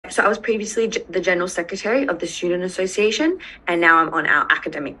So I was previously the General Secretary of the Student Association, and now I'm on our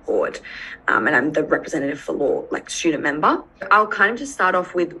academic board, and I'm the representative for law, like student member. I'll kind of just start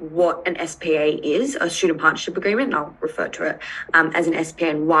off with what an SPA is, a student partnership agreement, and I'll refer to it as an SPA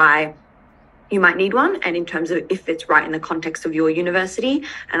and why you might need one, and in terms of if it's right in the context of your university.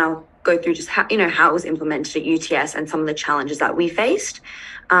 And I'll go through just how it was implemented at UTS and some of the challenges that we faced.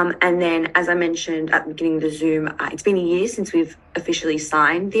 And then, as I mentioned at the beginning of the Zoom, it's been a year since we've officially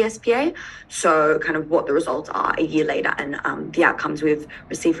signed the SPA. So kind of what the results are a year later and the outcomes we've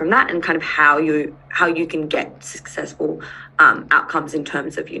received from that, and kind of how you can get successful outcomes in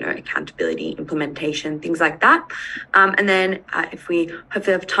terms of, accountability, implementation, things like that. And then if we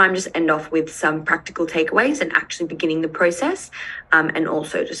hopefully have time, just end off with some practical takeaways and actually beginning the process, and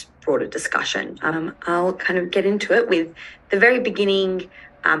also just broader discussion. I'll kind of get into it with the very beginning,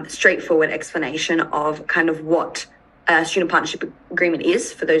 straightforward explanation of kind of what a student partnership agreement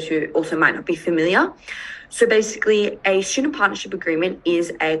is, for those who also might not be familiar. So basically, a student partnership agreement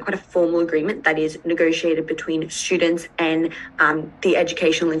is quite a formal agreement that is negotiated between students and the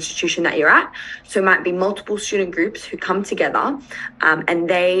educational institution that you're at. So it might be multiple student groups who come together, and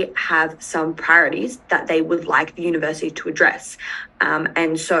they have some priorities that they would like the university to address.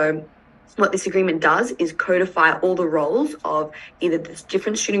 And so what this agreement does is codify all the roles of either the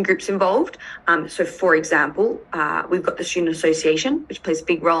different student groups involved. So for example, we've got the student association, which plays a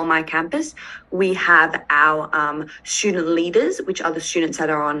big role on my campus. We have our student leaders, which are the students that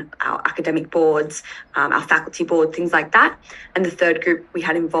are on our academic boards, our faculty board, things like that. And the third group we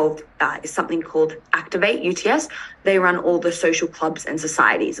had involved is something called Activate UTS. They run all the social clubs and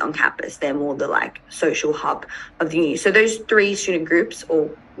societies on campus. They're more the social hub of the uni. So those three student groups, or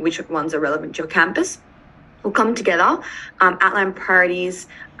which ones are relevant to your campus, will come together, outline priorities,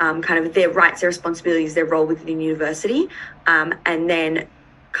 kind of their rights, their responsibilities, their role within the university, and then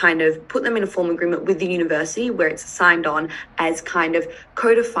kind of put them in a formal agreement with the university where it's signed on as kind of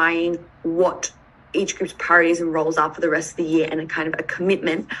codifying what each group's priorities and roles are for the rest of the year, and a kind of a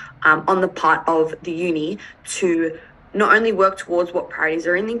commitment on the part of the uni to not only work towards what priorities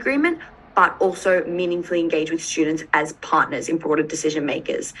are in the agreement, but also meaningfully engage with students as partners in broader decision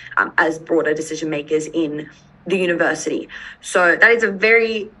makers, in the university. So that is a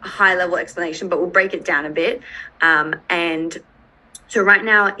very high level explanation, but we'll break it down a bit. And so right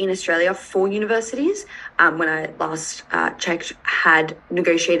now in Australia, 4 universities, when I last checked, had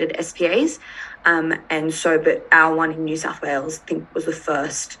negotiated SPAs. But our one in New South Wales, I think, was the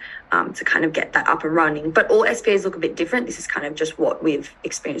first to kind of get that up and running. But all SPAs look a bit different. This is kind of just what we've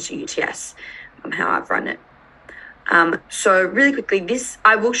experienced at UTS, how I've run it. So really quickly,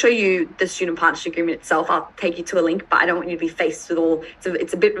 I will show you the student partnership agreement itself. I'll take you to a link, but I don't want you to be faced with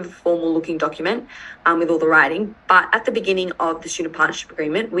it's a bit of a formal looking document with all the writing. But at the beginning of the student partnership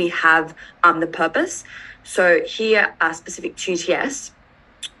agreement, we have the purpose. So here, specific to UTS,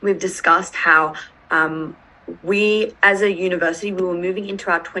 we've discussed how we, as a university, we were moving into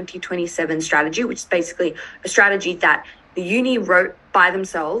our 2027 strategy, which is basically a strategy that the uni wrote by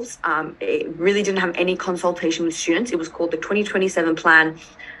themselves. It really didn't have any consultation with students. It was called the 2027 plan.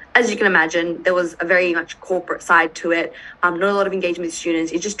 As you can imagine, there was a very much corporate side to it, not a lot of engagement with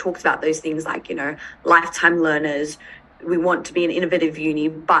students. It just talks about those things like, lifetime learners. We want to be an innovative uni,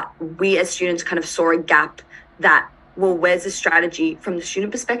 but we as students kind of saw a gap that, well, where's the strategy from the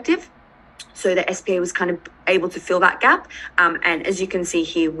student perspective? So the SPA was kind of able to fill that gap. And as you can see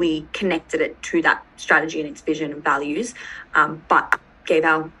here, we connected it to that strategy and its vision and values, but gave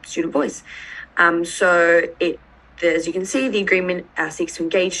our student voice. As you can see, the agreement seeks to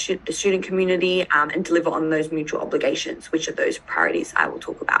engage the student community and deliver on those mutual obligations, which are those priorities I will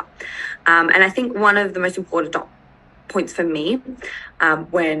talk about. And I think one of the most important points for me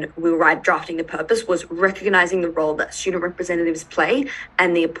when we were drafting the purpose was recognizing the role that student representatives play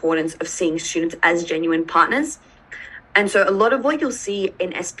and the importance of seeing students as genuine partners. And so a lot of what you'll see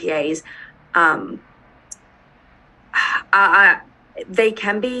in SPAs, they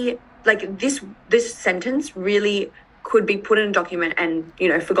can be like this sentence really could be put in a document and,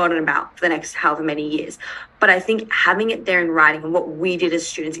 forgotten about for the next however many years. But I think having it there in writing, and what we did as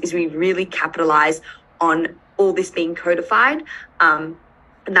students is we really capitalize on all this being codified, and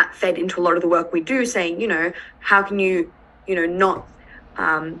that fed into a lot of the work we do, saying, how can you, not,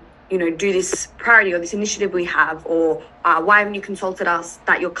 do this priority or this initiative we have, or why haven't you consulted us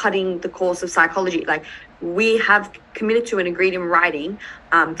that you're cutting the course of psychology? Like, we have committed to and agreed in writing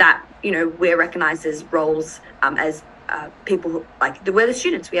that, we're recognized as roles as people who, we're the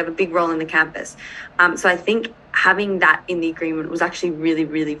students. We have a big role in the campus. So I think having that in the agreement was actually really,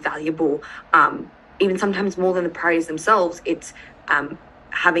 really valuable. Even sometimes more than the priorities themselves, it's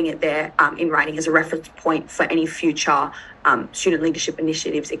having it there in writing as a reference point for any future student leadership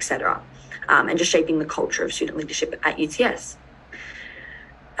initiatives, etc. And just shaping the culture of student leadership at UTS.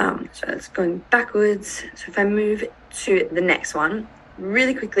 So it's going backwards. So if I move to the next one,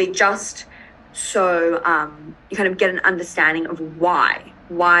 really quickly, just so you kind of get an understanding of why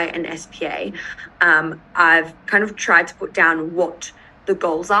an SPA. I've kind of tried to put down what the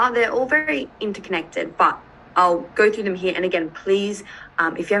goals are. They're all very interconnected, but I'll go through them here. And again, please,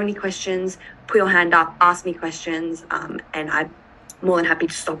 if you have any questions, put your hand up, ask me questions, and I'm more than happy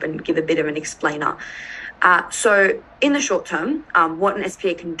to stop and give a bit of an explainer. So in the short term, what an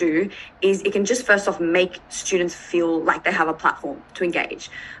SPA can do is it can just first off make students feel like they have a platform to engage.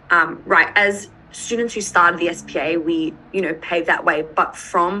 Right, as students who started the SPA, we, paved that way. But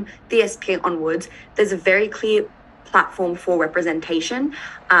from the SPA onwards, there's a very clear platform for representation.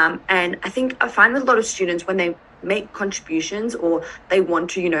 And I think I find with a lot of students when they make contributions or they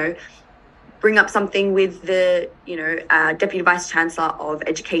want to, bring up something with the, Deputy Vice Chancellor of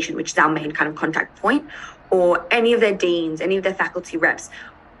Education, which is our main kind of contact point, or any of their deans, any of their faculty reps,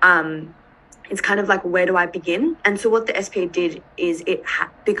 it's kind of like, where do I begin? And so what the SPA did is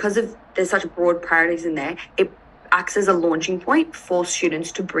because of there's such broad priorities in there, it acts as a launching point for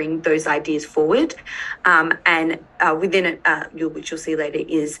students to bring those ideas forward. And within it, which you'll see later,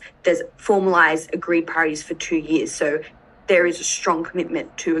 there's formalized agreed priorities for 2 years. So there is a strong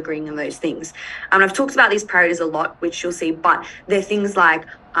commitment to agreeing on those things. And I've talked about these priorities a lot, which you'll see, but they're things like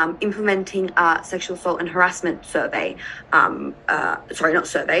implementing a sexual assault and harassment survey. Not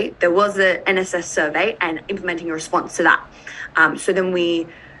survey. There was a NSS survey and implementing a response to that. So then we,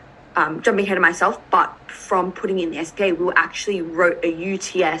 jumping ahead of myself, but from putting in the SPA, we actually wrote a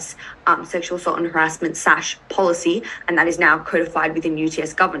UTS sexual assault and harassment SASH policy, and that is now codified within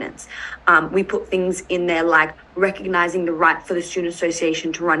UTS governance. We put things in there like recognizing the right for the student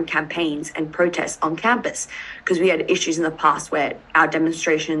association to run campaigns and protests on campus, because we had issues in the past where our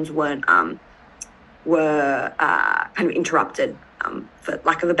demonstrations were kind of interrupted, for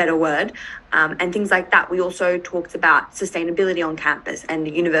lack of a better word, and things like that. We also talked about sustainability on campus and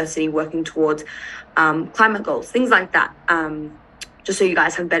the university working towards climate goals, things like that, just so you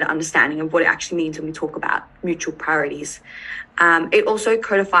guys have a better understanding of what it actually means when we talk about mutual priorities. It also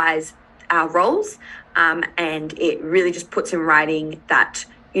codifies our roles, and it really just puts in writing that,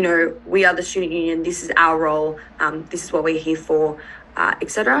 we are the student union, this is our role, this is what we're here for,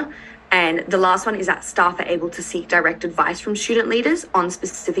 etc. And the last one is that staff are able to seek direct advice from student leaders on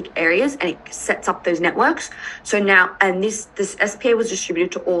specific areas, and it sets up those networks. So now, and this SPA was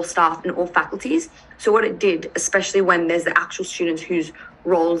distributed to all staff and all faculties. So what it did, especially when there's the actual students whose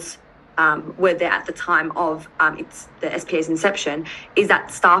roles were there at the time of the SPA's inception, is that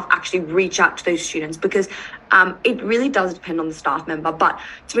staff actually reach out to those students, because it really does depend on the staff member. But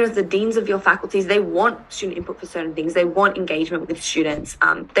to be honest, the deans of your faculties, they want student input for certain things. They want engagement with students.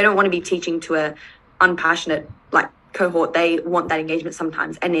 They don't want to be teaching to a unpassionate cohort. They want that engagement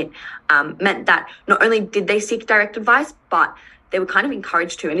sometimes. And it meant that not only did they seek direct advice, but they were kind of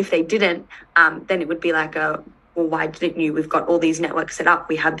encouraged to. And if they didn't, then it would be like well, why didn't you? We've got all these networks set up.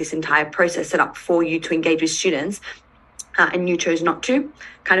 We have this entire process set up for you to engage with students, and you chose not to,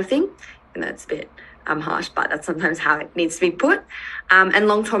 kind of thing. And that's a bit harsh, but that's sometimes how it needs to be put. And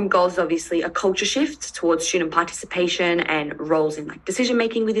long-term goals, obviously, a culture shift towards student participation and roles in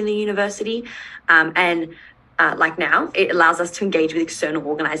decision-making within the university. Like now, it allows us to engage with external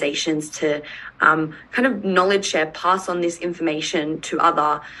organizations to kind of knowledge share, pass on this information to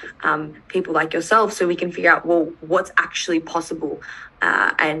other people like yourself, so we can figure out, well, what's actually possible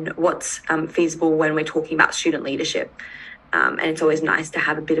and what's feasible when we're talking about student leadership. And it's always nice to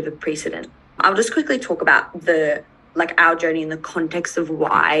have a bit of a precedent. I'll just quickly talk about our journey in the context of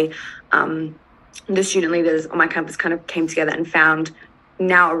why the student leaders on my campus kind of came together and found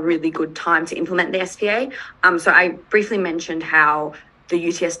now a really good time to implement the SPA. So I briefly mentioned how the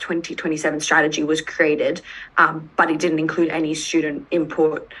UTS 2027 strategy was created, but it didn't include any student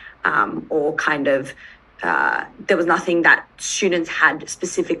input or kind of, there was nothing that students had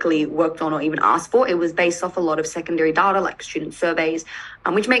specifically worked on or even asked for. It was based off a lot of secondary data like student surveys,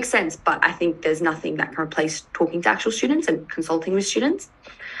 which makes sense, but I think there's nothing that can replace talking to actual students and consulting with students.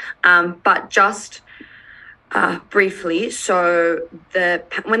 But just briefly, so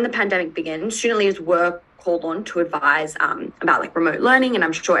when the pandemic began, student leaders were called on to advise about remote learning, and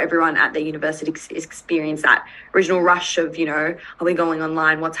I'm sure everyone at the university experienced that original rush of, are we going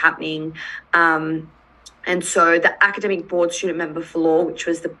online, what's happening? And so the academic board student member for law, which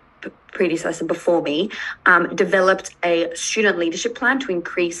was the predecessor before me, developed a student leadership plan to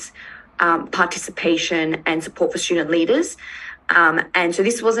increase participation and support for student leaders. And so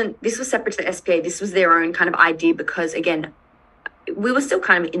this was separate to the SPA. This was their own kind of idea because, again, we were still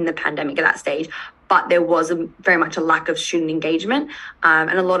kind of in the pandemic at that stage, but there was very much a lack of student engagement.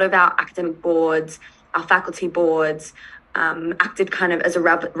 And a lot of our academic boards, our faculty boards, acted kind of as a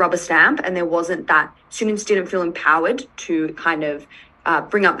rubber stamp, and there wasn't that students didn't feel empowered to kind of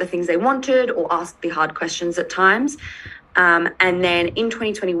bring up the things they wanted or ask the hard questions at times. And then in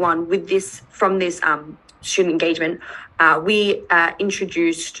 2021, from this student engagement, we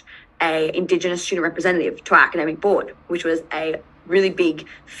introduced a Indigenous student representative to our academic board, which was a really big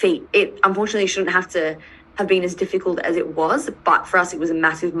feat. It unfortunately shouldn't have to have been as difficult as it was, but for us it was a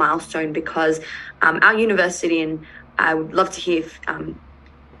massive milestone because our university, and I would love to hear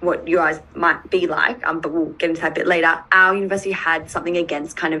what you guys might be like, but we'll get into that a bit later. Our university had something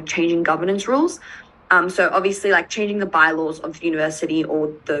against kind of changing governance rules. So obviously, like, changing the bylaws of the university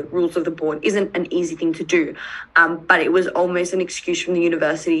or the rules of the board isn't an easy thing to do. But it was almost an excuse from the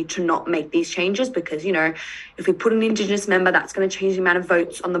university to not make these changes because, you know, if we put an Indigenous member, that's going to change the amount of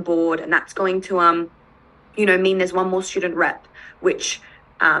votes on the board, and that's going to, you know, mean there's one more student rep, which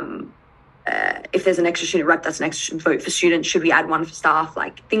if there's an extra student rep, that's an extra vote for students. Should we add one for staff?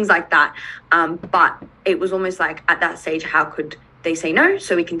 Like, things like that. But it was almost like at that stage, how could they say no?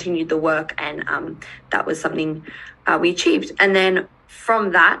 So we continued the work, and that was something we achieved. And then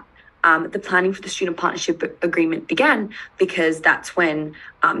from that, the planning for the student partnership agreement began, because that's when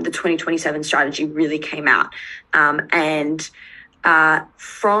the 2027 strategy really came out. And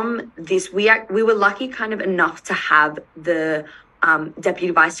from this, we were lucky kind of enough to have the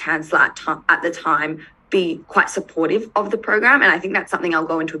Deputy Vice Chancellor at the time be quite supportive of the program. And I think that's something I'll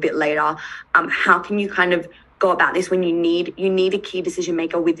go into a bit later. How can you kind of go about this when you need a key decision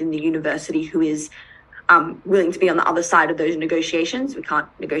maker within the university who is willing to be on the other side of those negotiations? We can't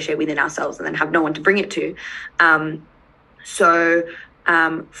negotiate within ourselves and then have no one to bring it to. So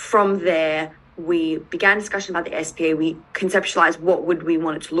from there, we began discussion about the SPA. We conceptualized what would we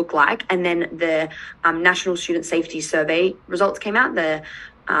want it to look like. And then the National Student Safety Survey results came out, the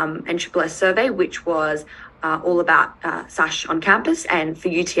NSSS survey, which was all about SASH on campus, and for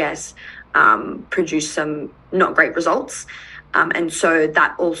UTS produced some not great results. And so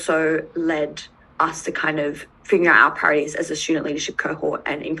that also led us to kind of figuring out our priorities as a student leadership cohort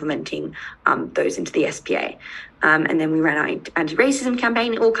and implementing those into the SPA. And then we ran our anti-racism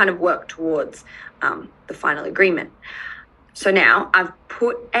campaign. It all kind of worked towards the final agreement. So now I've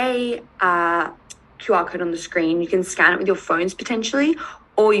put a QR code on the screen. You can scan it with your phones potentially,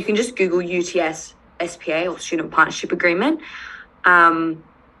 or you can just Google UTS SPA or Student Partnership Agreement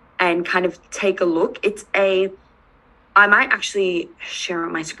and kind of take a look. I might actually share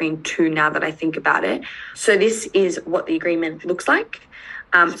on my screen too now that I think about it. So this is what the agreement looks like.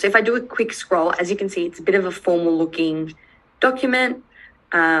 So if I do a quick scroll, as you can see, it's a bit of a formal looking document.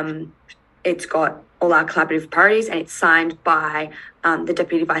 It's got all our collaborative priorities, and it's signed by the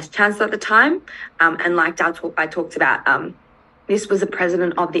Deputy Vice Chancellor at the time. And like I talked about, this was the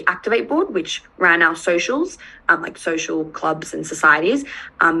president of the Activate Board, which ran our socials, like social clubs and societies,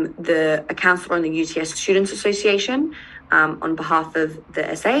 a councillor on the UTS Students Association on behalf of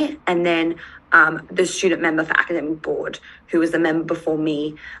the SA, and then the student member for Academic Board, who was the member before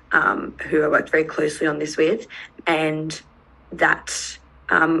me, who I worked very closely on this with, and that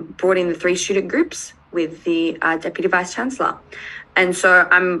brought in the 3 student groups with the Deputy Vice Chancellor. And so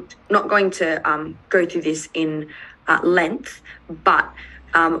I'm not going to go through this in length, but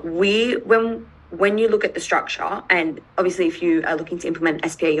when you look at the structure, and obviously if you are looking to implement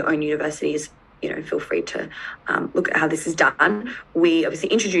SPA at your own universities, you know, feel free to look at how this is done. We obviously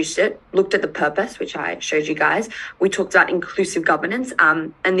introduced it, looked at the purpose, which I showed you guys. We talked about inclusive governance,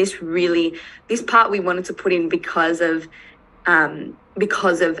 and this part we wanted to put in because of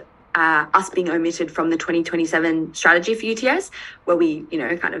us being omitted from the 2027 strategy for UTS, where we, you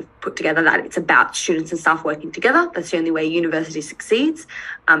know, kind of put together that it's about students and staff working together. That's the only way a university succeeds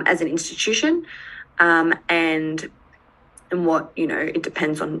as an institution. And what, you know, it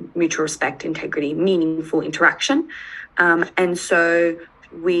depends on mutual respect, integrity, meaningful interaction. And so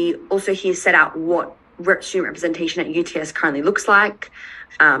we also here set out what student representation at UTS currently looks like,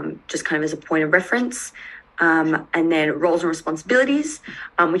 just kind of as a point of reference. And then roles and responsibilities,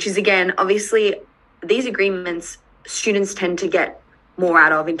 which is, again, obviously these agreements students tend to get more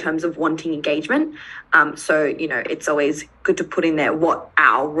out of in terms of wanting engagement. So, you know, it's always good to put in there what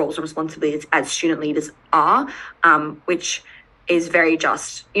our roles and responsibilities as student leaders are, which is very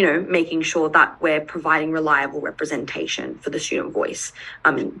just, you know, making sure that we're providing reliable representation for the student voice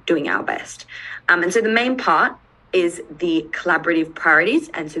and doing our best. And so the main part is the collaborative priorities.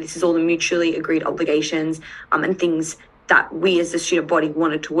 And so this is all the mutually agreed obligations and things that we as the student body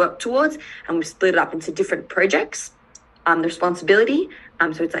wanted to work towards, and we've split it up into different projects. The responsibility,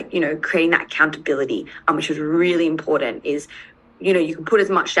 so it's like, creating that accountability, which is really important. Is, you can put as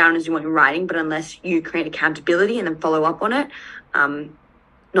much down as you want in writing, but unless you create accountability and then follow up on it,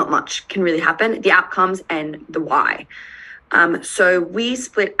 not much can really happen. The outcomes and the why. So we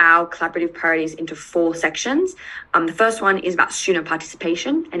split our collaborative priorities into 4 sections. The first one is about student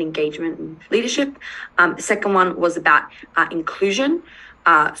participation and engagement and leadership. The second one was about inclusion.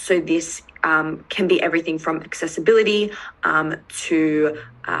 So this can be everything from accessibility to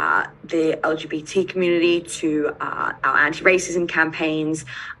the LGBT community, to our anti-racism campaigns,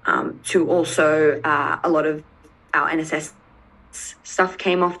 to also a lot of our NSS stuff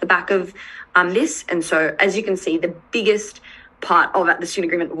came off the back of this. And so, as you can see, the biggest part of the student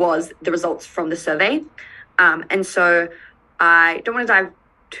agreement was the results from the survey. And so I don't want to dive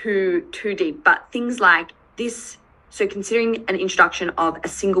too deep, but things like this. So considering an introduction of a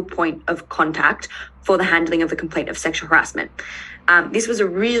single point of contact for the handling of a complaint of sexual harassment. This was a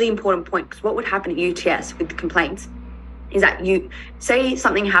really important point, because what would happen at UTS with the complaints is that you say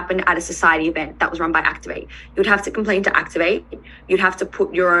something happened at a society event that was run by Activate. You would have to complain to Activate. You'd have to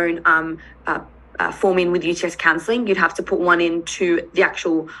put your own form in with UTS counselling. You'd have to put one into the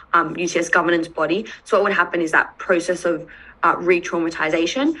actual UTS governance body. So what would happen is that process of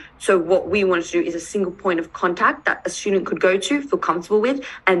re-traumatization. So what we wanted to do is a single point of contact that a student could go to, feel comfortable with,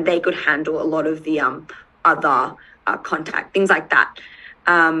 and they could handle a lot of the other contact. Things like that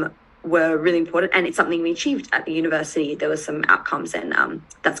were really important, and it's something we achieved at the university. There were some outcomes, and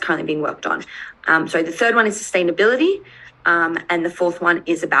that's currently being worked on. So the third one is sustainability, and the fourth one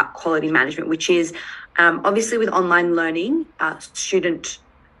is about quality management, which is obviously with online learning, the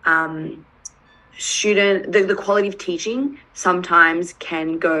quality of teaching sometimes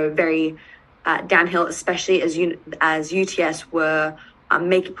can go very downhill, especially as UTS were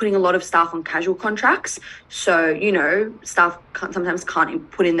putting a lot of staff on casual contracts. So, staff sometimes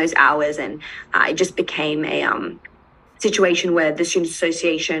can't put in those hours, and it just became a situation where the Student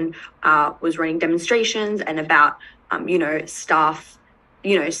Association was running demonstrations and about, staff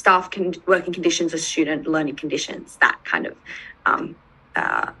working conditions or student learning conditions, that kind of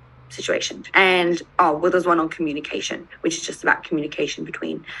situation. And there's one on communication, which is just about communication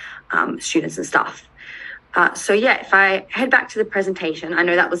between students and staff. If I head back to the presentation, I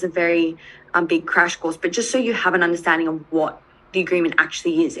know that was a very big crash course, but just so you have an understanding of what the agreement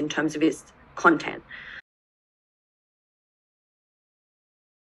actually is in terms of its content.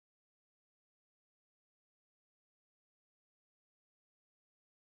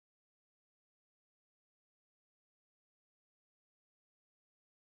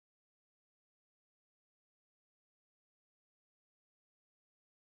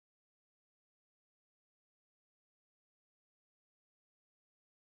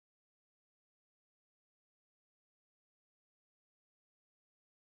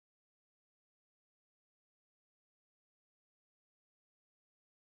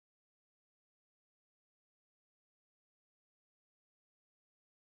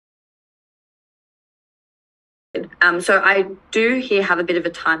 So I do here have a bit of a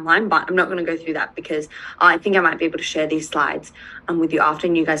timeline, but I'm not going to go through that because I think I might be able to share these slides with you after,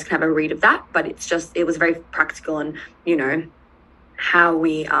 and you guys can have a read of that. But it was very practical on, how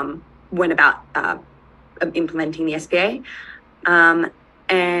we went about implementing the SPA.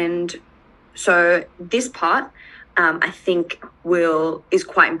 And so this part, I think is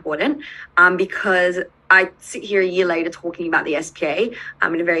quite important because I sit here a year later talking about the SPA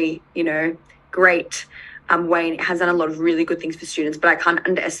in a very, great way, and it has done a lot of really good things for students, but I can't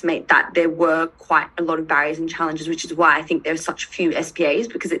underestimate that there were quite a lot of barriers and challenges, which is why I think there's such few SPAs,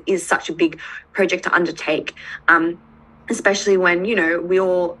 because it is such a big project to undertake, especially when, we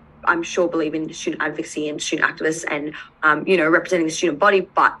all, I'm sure, believe in student advocacy and student activists and, representing the student body,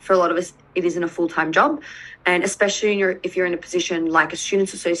 but for a lot of us, it isn't a full-time job. And especially if you're in a position like a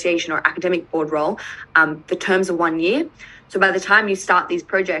students association or academic board role, the terms are 1 year. So by the time you start these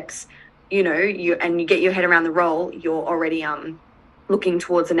projects, you get your head around the role, you're already looking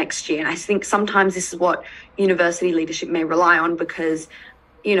towards the next year. And I think sometimes this is what university leadership may rely on, because,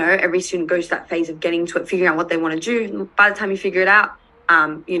 every student goes to that phase of getting to it, figuring out what they want to do. By the time you figure it out,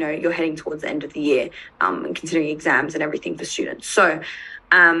 you're heading towards the end of the year, and considering exams and everything for students. So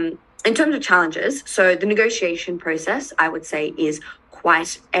in terms of challenges, so the negotiation process, I would say, is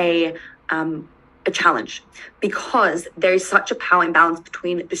quite a challenge, because there is such a power imbalance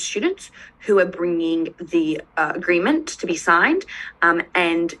between the students who are bringing the agreement to be signed and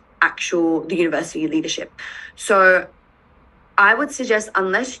the university leadership. So I would suggest,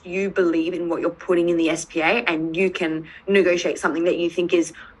 unless you believe in what you're putting in the SPA and you can negotiate something that you think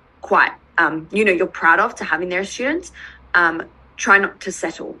is quite, you're proud of to having their students, try not to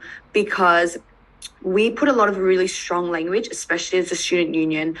settle, because we put a lot of really strong language, especially as a student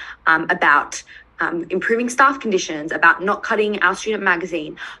union, about improving staff conditions, about not cutting our student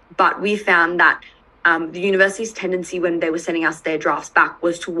magazine. But we found that the university's tendency when they were sending us their drafts back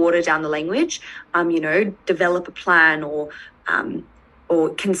was to water down the language, develop a plan or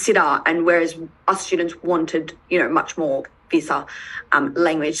consider, and whereas us students wanted, much more visa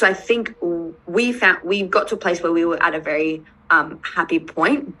language. So I think we got to a place where we were at a very happy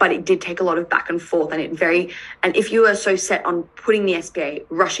point, but it did take a lot of back and forth, and if you are so set on putting the SPA,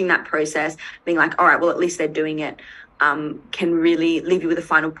 rushing that process, being like, all right, well, at least they're doing it, can really leave you with a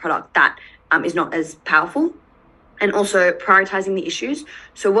final product that is not as powerful. And also prioritizing the issues.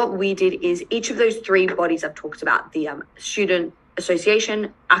 So what we did is each of those three bodies I've talked about, the Student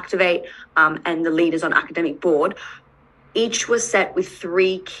Association, Activate, and the leaders on academic board, each was set with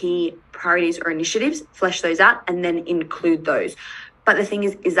three key priorities or initiatives, flesh those out, and then include those. But the thing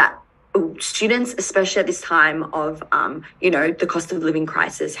is that students, especially at this time of, the cost of living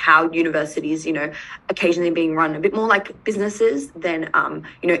crisis, how universities, occasionally being run a bit more like businesses than,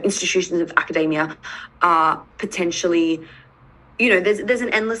 institutions of academia, are potentially, there's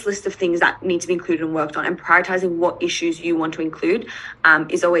an endless list of things that need to be included and worked on, and prioritizing what issues you want to include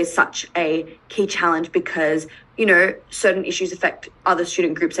is always such a key challenge, because, certain issues affect other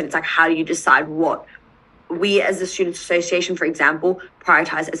student groups, and it's like, how do you decide what we as a Students Association, for example,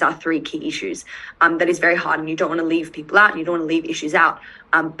 prioritize as our three key issues? That is very hard, and you don't want to leave people out and you don't want to leave issues out.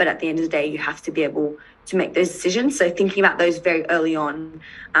 But at the end of the day, you have to be able to make those decisions. So thinking about those very early on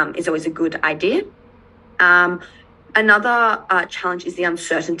is always a good idea. Another challenge is the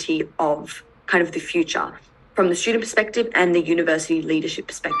uncertainty of kind of the future from the student perspective and the university leadership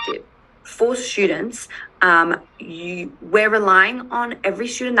perspective. For students, we're relying on every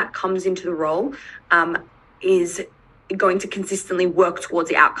student that comes into the role is going to consistently work towards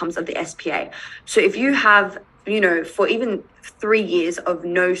the outcomes of the SPA. So if you have, for even 3 years of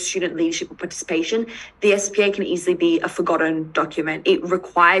no student leadership or participation, the SPA can easily be a forgotten document. It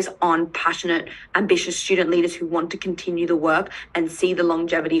requires on passionate, ambitious student leaders who want to continue the work and see the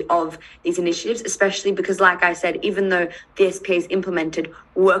longevity of these initiatives, especially because, like I said, even though the SPA is implemented,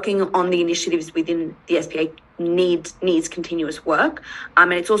 working on the initiatives within the SPA needs continuous work.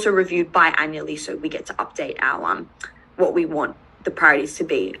 And it's also reviewed biannually, so we get to update our what we want the priorities to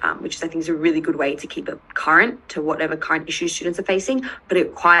be, which is, I think, is a really good way to keep it current to whatever current issues students are facing. But it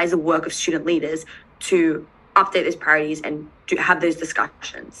requires the work of student leaders to update those priorities and to have those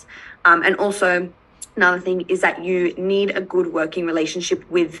discussions. And also, another thing is that you need a good working relationship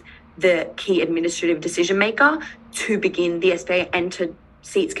with the key administrative decision maker to begin the SPA and to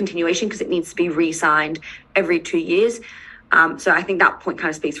see its continuation, because it needs to be re-signed every 2 years. So I think that point kind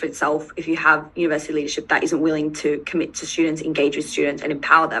of speaks for itself. If you have university leadership that isn't willing to commit to students, engage with students and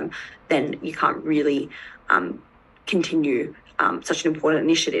empower them, then you can't really continue such an important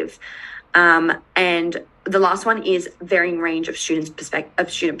initiative. And the last one is varying range of student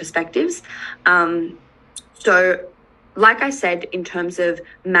perspectives. So like I said, in terms of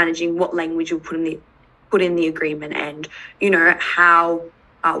managing what language you put in the agreement, and, how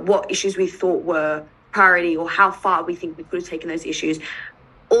what issues we thought were priority or how far we think we could have taken those issues.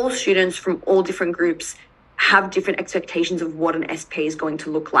 All students from all different groups have different expectations of what an SPA is going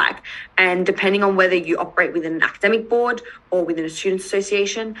to look like. And depending on whether you operate within an academic board or within a student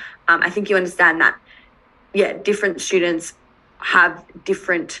association, I think you understand that, different students have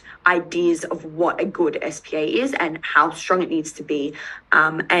different ideas of what a good SPA is and how strong it needs to be.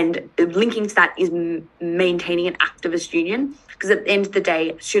 And linking to that is maintaining an activist union, because at the end of the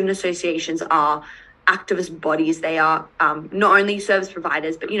day, student associations are activist bodies. They are not only service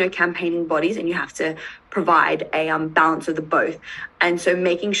providers, but, campaigning bodies, and you have to provide a balance of the both. And so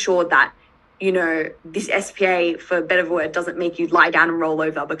making sure that, this SPA, for better word, doesn't make you lie down and roll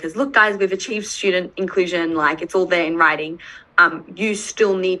over because, look, guys, we've achieved student inclusion, like it's all there in writing. You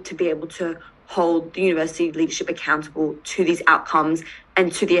still need to be able to hold the university leadership accountable to these outcomes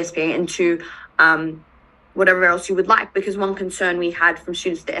and to the SPA and to whatever else you would like. Because one concern we had from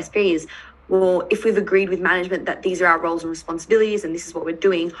students to the SPA is, well, if we've agreed with management that these are our roles and responsibilities and this is what we're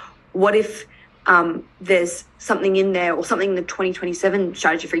doing, what if there's something in there or something in the 2027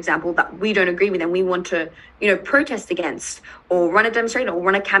 strategy, for example, that we don't agree with and we want to, protest against or run a demonstration or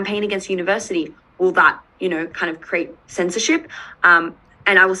run a campaign against university? Will that, kind of create censorship?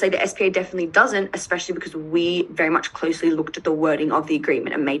 And I will say the SPA definitely doesn't, especially because we very much closely looked at the wording of the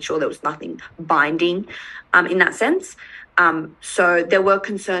agreement and made sure there was nothing binding in that sense. So there were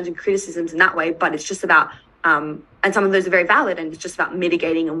concerns and criticisms in that way, but it's just about, and some of those are very valid, and it's just about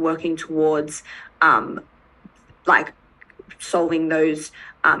mitigating and working towards like solving those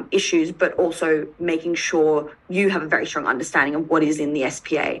issues, but also making sure you have a very strong understanding of what is in the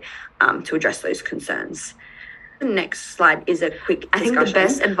SPA to address those concerns. The next slide is a quick discussion. I think the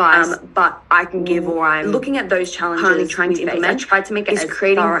best advice but I can give, or I'm looking at those challenges currently trying to implement, I tried to make it is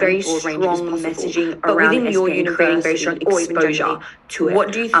creating very strong messaging but within your university, creating very strong exposure to it.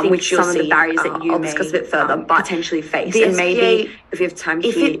 What do you think which some of the barriers that you may discuss a bit further, but potentially face? And maybe if we have time,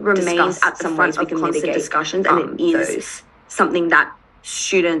 if it remains at some ways we can mitigate discussions, and it is something that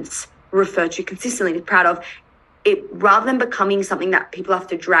students refer to consistently, is proud of. It, rather than becoming something that people have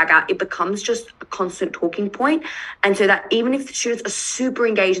to drag out, it becomes just a constant talking point. And so that even if the students are super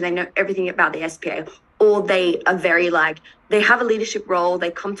engaged and they know everything about the SPA, or they are very they have a leadership role, they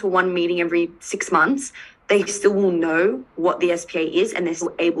come to one meeting every 6 months, they still will know what the SPA is and they're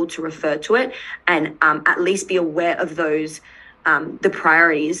still able to refer to it and at least be aware of those, the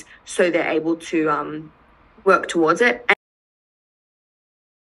priorities, so they're able to work towards it.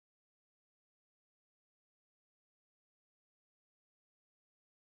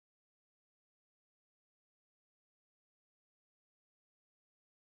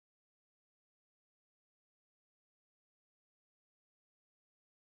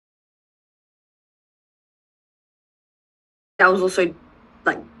 That was also,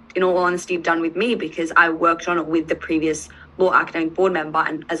 in all honesty, done with me because I worked on it with the previous law academic board member,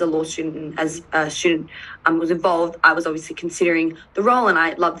 and as a law student, as a student was involved, I was obviously considering the role and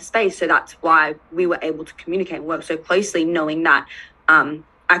I love the space. So that's why we were able to communicate and work so closely, knowing that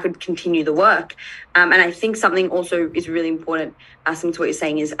I could continue the work. And I think something also is really important, similar to what you're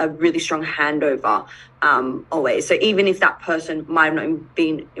saying, is a really strong handover always. So even if that person might have not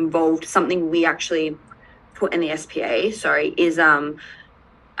been involved, something we actually put in the SPA, is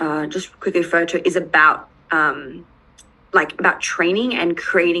just quickly refer to, is about about training and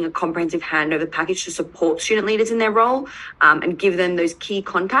creating a comprehensive handover package to support student leaders in their role and give them those key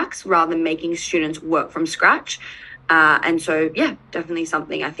contacts rather than making students work from scratch. And so, yeah, definitely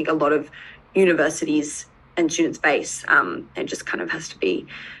something I think a lot of universities and students face and just kind of has to be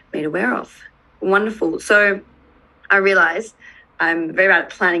made aware of. Wonderful. So I realize I'm very bad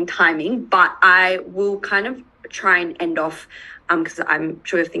at planning timing, but I will kind of try and end off, because I'm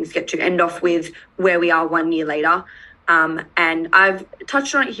sure if things get to end off with where we are 1 year later. And I've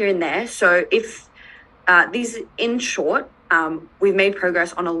touched on it here and there. So if these, in short, we've made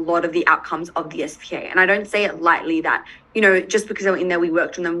progress on a lot of the outcomes of the SPA. And I don't say it lightly that, just because they were in there, we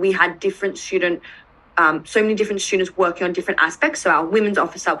worked on them. We had different so many different students working on different aspects. So our women's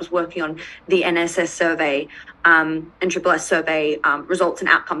officer was working on the NSS survey and SSS survey results and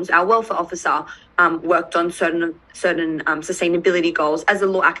outcomes. Our welfare officer worked on certain sustainability goals. As a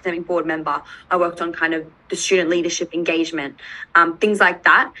law academic board member, I worked on kind of the student leadership engagement, things like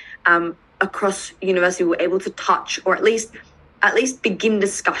that. Across university, we were able to touch, or at least begin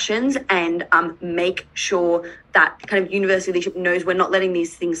discussions and make sure that kind of university leadership knows we're not letting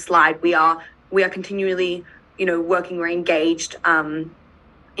these things slide. We are continually, working, we're engaged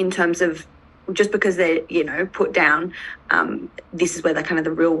in terms of, just because they're, put down, this is where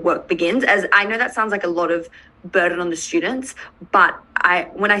the real work begins. As I know that sounds like a lot of burden on the students, but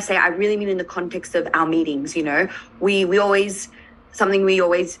when I say, I really mean in the context of our meetings. Something we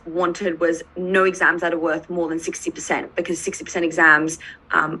always wanted was no exams that are worth more than 60%, because 60% exams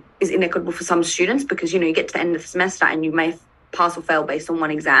is inequitable for some students, because, you get to the end of the semester and you may pass or fail based on one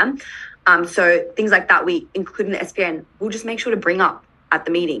exam. So things like that we include in the SPA, and we'll just make sure to bring up at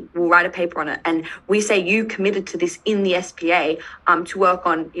the meeting. We'll write a paper on it, and we say you committed to this in the SPA to work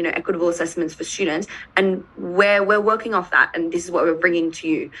on, equitable assessments for students, and we're working off that, and this is what we're bringing to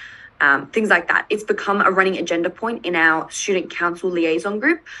you. Things like that. It's become a running agenda point in our student council liaison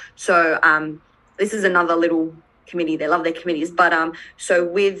group. So this is another little committee. They love their committees. But so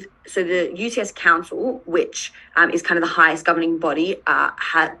the UTS council, which is kind of the highest governing body,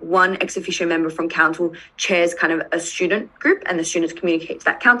 had one ex officio member from council chairs kind of a student group, and the students communicate to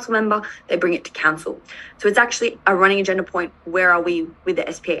that council member. They bring it to council. So it's actually a running agenda point. Where are we with the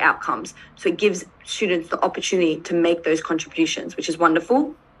SPA outcomes? So it gives students the opportunity to make those contributions, which is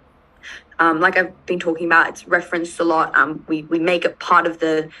wonderful. Like I've been talking about, it's referenced a lot. We make it part of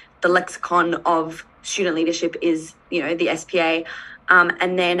the lexicon of student leadership is, the SPA.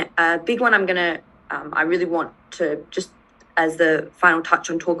 And then a big one I really want to just as the final touch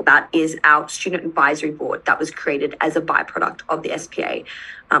on talk about, is our student advisory board that was created as a byproduct of the SPA,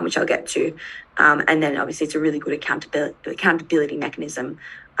 which I'll get to. And then obviously it's a really good accountability mechanism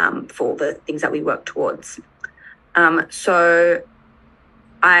for the things that we work towards. So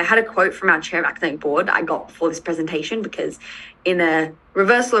I had a quote from our chair of academic board I got for this presentation, because in a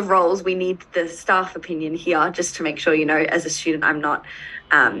reversal of roles, we need the staff opinion here just to make sure, as a student, I'm not,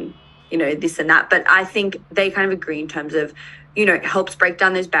 this and that. But I think they kind of agree in terms of, it helps break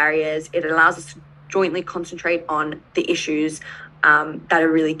down those barriers. It allows us to jointly concentrate on the issues that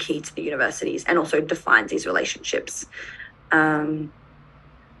are really key to the universities, and also defines these relationships. So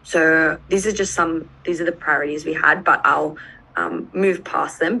these are the priorities we had, but I'll move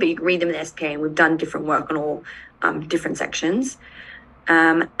past them, but you can read them in the SPA, and we've done different work on all different sections.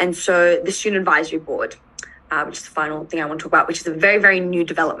 And so the Student Advisory Board, which is the final thing I want to talk about, which is a very, very new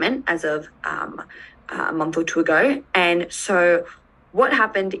development as of a month or two ago. And so what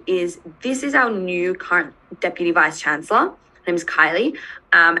happened is, this is our new current Deputy Vice Chancellor. Her name is Kylie.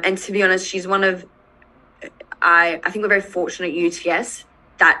 And to be honest, she's one of, I think we're very fortunate at UTS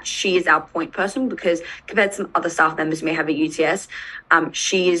that she is our point person, because compared to some other staff members we may have at UTS,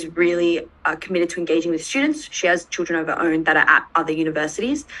 she is really committed to engaging with students. She has children of her own that are at other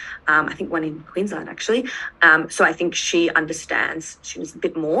universities, I think one in Queensland actually. So I think she understands students a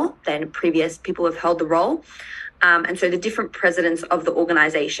bit more than previous people who have held the role. And so the different presidents of the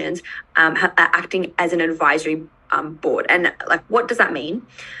organisations are acting as an advisory board. And what does that mean?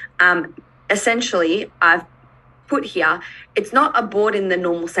 Essentially, I've put here, it's not a board in the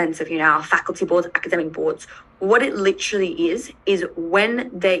normal sense of, our faculty boards, academic boards. What it literally is when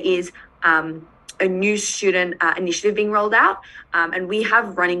there is a new student initiative being rolled out, and we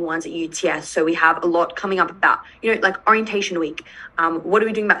have running ones at UTS. So we have a lot coming up about, orientation week. What are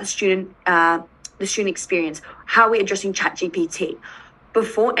we doing about the student experience? How are we addressing ChatGPT?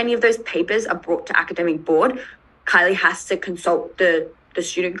 Before any of those papers are brought to academic board, Kylie has to consult the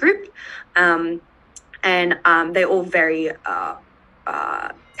student group. And they're all very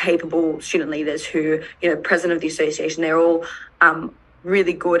capable student leaders who, president of the association. They're all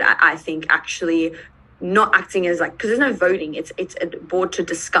really good at, I think, actually not acting as because there's no voting. It's a board to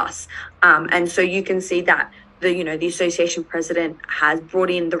discuss. And so you can see that the association president has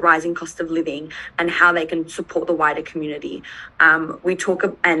brought in the rising cost of living and how they can support the wider community. We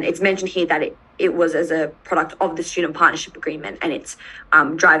talk, and it's mentioned here that it was as a product of the student partnership agreement, and it's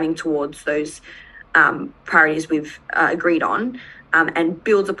driving towards those priorities we've agreed on, and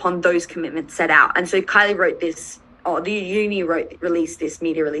builds upon those commitments set out. And so Kylie wrote this, or the uni released this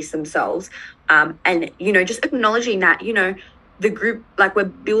media release themselves, and just acknowledging that the group, we're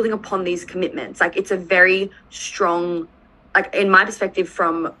building upon these commitments. It's a very strong, in my perspective,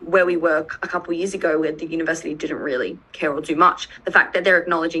 from where we were a couple of years ago, where the university didn't really care or do much, the fact that they're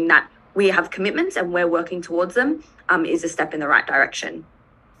acknowledging that we have commitments and we're working towards them is a step in the right direction.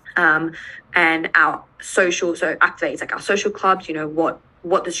 And our social, so activates our social clubs,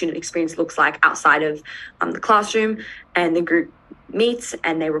 what the student experience looks like outside of the classroom, and the group meets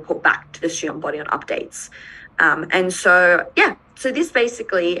and they report back to the student body on updates. And so this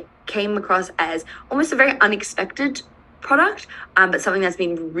basically came across as almost a very unexpected product, but something that's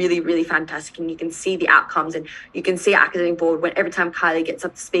been really, really fantastic. And you can see the outcomes, and you can see our academic board, when every time Kylie gets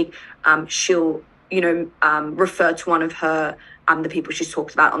up to speak, she'll refer to one of her the people she's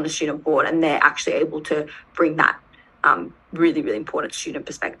talked about on the student board, and they're actually able to bring that really, really important student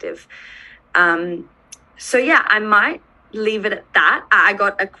perspective. I might leave it at that. I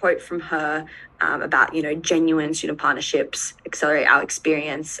got a quote from her about genuine student partnerships accelerate our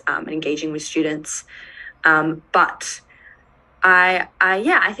experience and engaging with students. But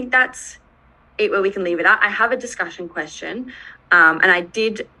I think that's it, where we can leave it at. I have a discussion question. And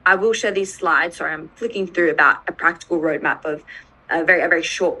I will share these slides. Sorry, I'm flicking through about a practical roadmap of a very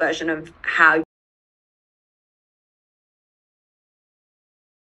short version of how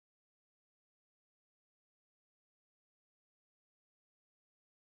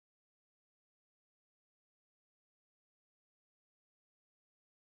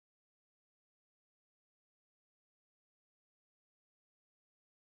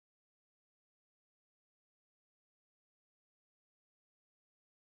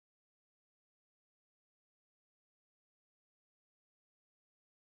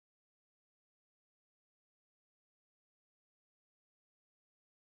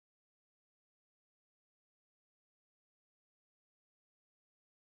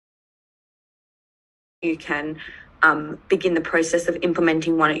you can begin the process of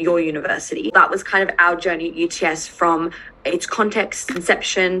implementing one at your university. That was kind of our journey at UTS, from its context,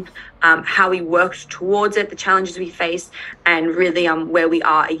 inception, how we worked towards it, the challenges we faced, and really where we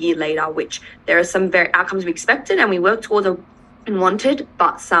are a year later, which there are some very outcomes we expected and we worked towards and wanted,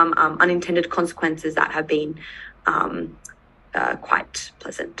 but some unintended consequences that have been quite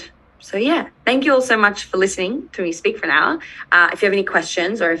pleasant. So yeah, thank you all so much for listening to me speak for an hour. If you have any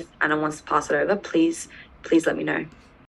questions, or if Anna wants to pass it over, please let me know.